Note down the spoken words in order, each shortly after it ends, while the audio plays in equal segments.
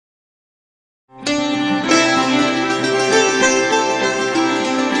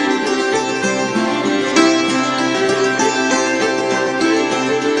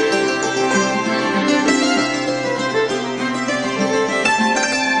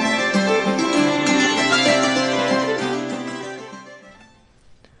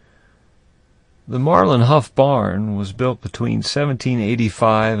The Marlin Hoff Barn was built between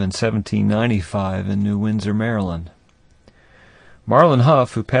 1785 and 1795 in New Windsor, Maryland. Marlin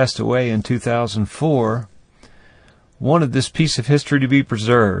Hoff, who passed away in 2004, wanted this piece of history to be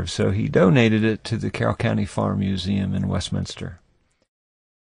preserved, so he donated it to the Carroll County Farm Museum in Westminster.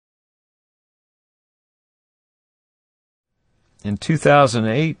 In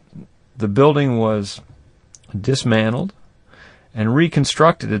 2008, the building was dismantled and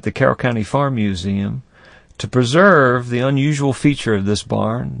reconstructed at the Carroll County Farm Museum to preserve the unusual feature of this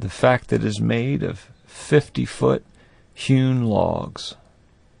barn, the fact that it is made of 50-foot hewn logs.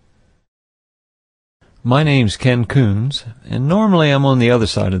 My name's Ken Coons, and normally I'm on the other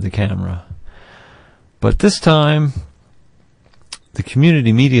side of the camera. But this time, the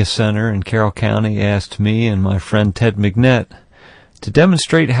Community Media Center in Carroll County asked me and my friend Ted McNett to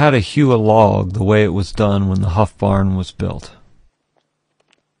demonstrate how to hew a log the way it was done when the Hoff Barn was built.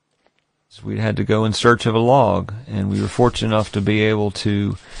 So we had to go in search of a log, and we were fortunate enough to be able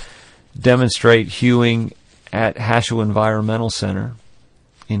to demonstrate hewing at Hashua Environmental Center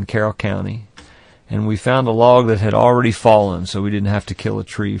in Carroll County. And we found a log that had already fallen, so we didn't have to kill a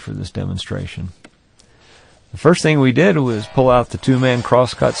tree for this demonstration. The first thing we did was pull out the two-man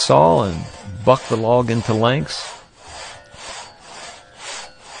crosscut saw and buck the log into lengths.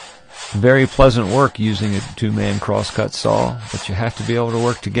 Very pleasant work using a two-man crosscut saw, but you have to be able to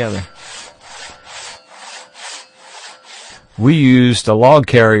work together. We used a log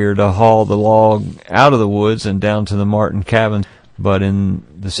carrier to haul the log out of the woods and down to the Martin cabin, but in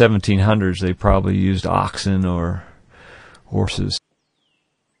the 1700s they probably used oxen or horses.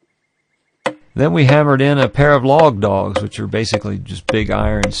 Then we hammered in a pair of log dogs, which are basically just big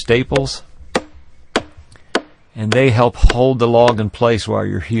iron staples, and they help hold the log in place while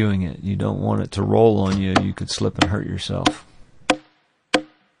you're hewing it. You don't want it to roll on you. You could slip and hurt yourself.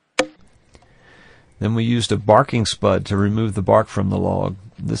 Then we used a barking spud to remove the bark from the log.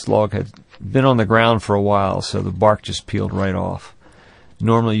 This log had been on the ground for a while, so the bark just peeled right off.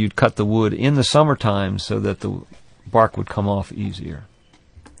 Normally you'd cut the wood in the summertime so that the bark would come off easier.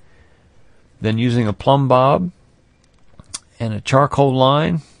 Then using a plumb bob and a charcoal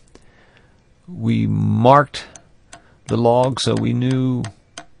line, we marked the log so we knew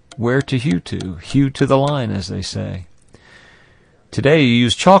where to hew to the line, as they say. Today you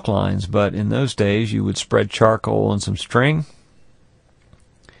use chalk lines, but in those days you would spread charcoal and some string,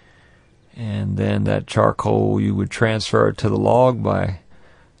 and then that charcoal you would transfer it to the log by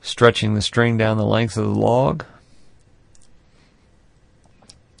stretching the string down the length of the log,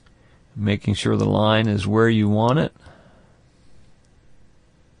 making sure the line is where you want it.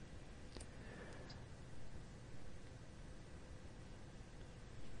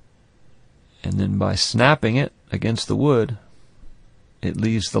 And then by snapping it against the wood, it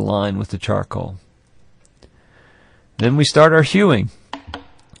leaves the line with the charcoal. Then we start our hewing.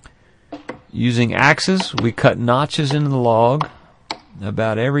 Using axes, we cut notches in the log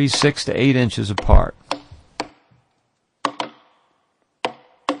about every 6 to 8 inches apart.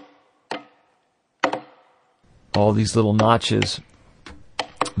 All these little notches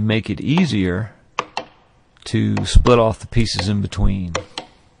make it easier to split off the pieces in between.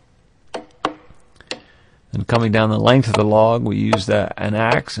 And coming down the length of the log, we use an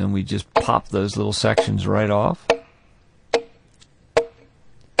axe, and we just pop those little sections right off.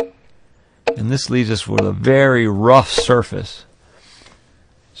 And this leaves us with a very rough surface.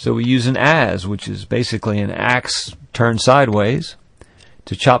 So we use an adze, which is basically an axe turned sideways,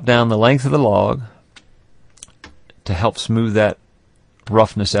 to chop down the length of the log to help smooth that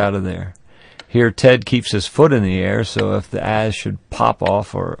roughness out of there. Here Ted keeps his foot in the air, so if the adze should pop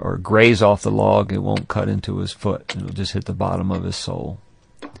off or graze off the log, it won't cut into his foot. It'll just hit the bottom of his sole.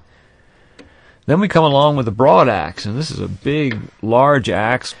 Then we come along with a broad axe, and this is a big, large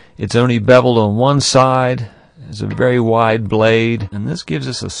axe. It's only beveled on one side. It's a very wide blade, and this gives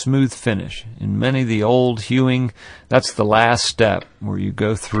us a smooth finish. In many of the old hewing, that's the last step, where you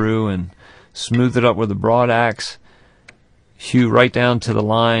go through and smooth it up with a broad axe, hew right down to the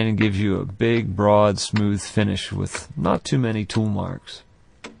line, and gives you a big, broad, smooth finish with not too many tool marks.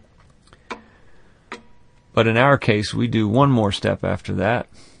 But in our case, we do one more step after that.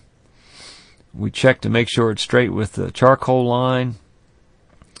 We check to make sure it's straight with the charcoal line.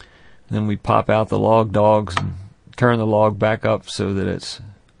 Then we pop out the log dogs and turn the log back up so that it's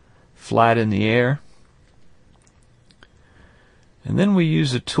flat in the air. And then we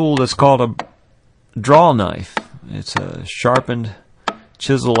use a tool that's called a draw knife. It's a sharpened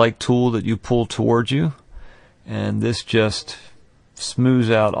chisel-like tool that you pull towards you, and this just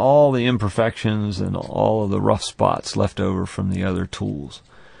smooths out all the imperfections and all of the rough spots left over from the other tools.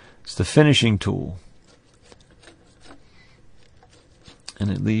 It's the finishing tool,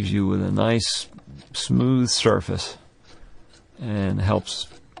 and it leaves you with a nice smooth surface and helps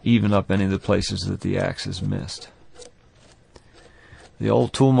even up any of the places that the axe has missed. The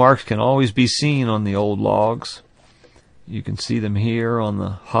old tool marks can always be seen on the old logs. You can see them here on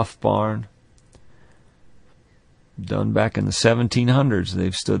the Hoff Barn. Done back in the 1700s,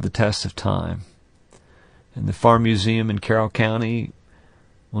 they've stood the test of time. And the Farm Museum in Carroll County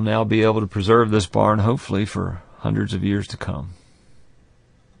will now be able to preserve this barn, hopefully, for hundreds of years to come.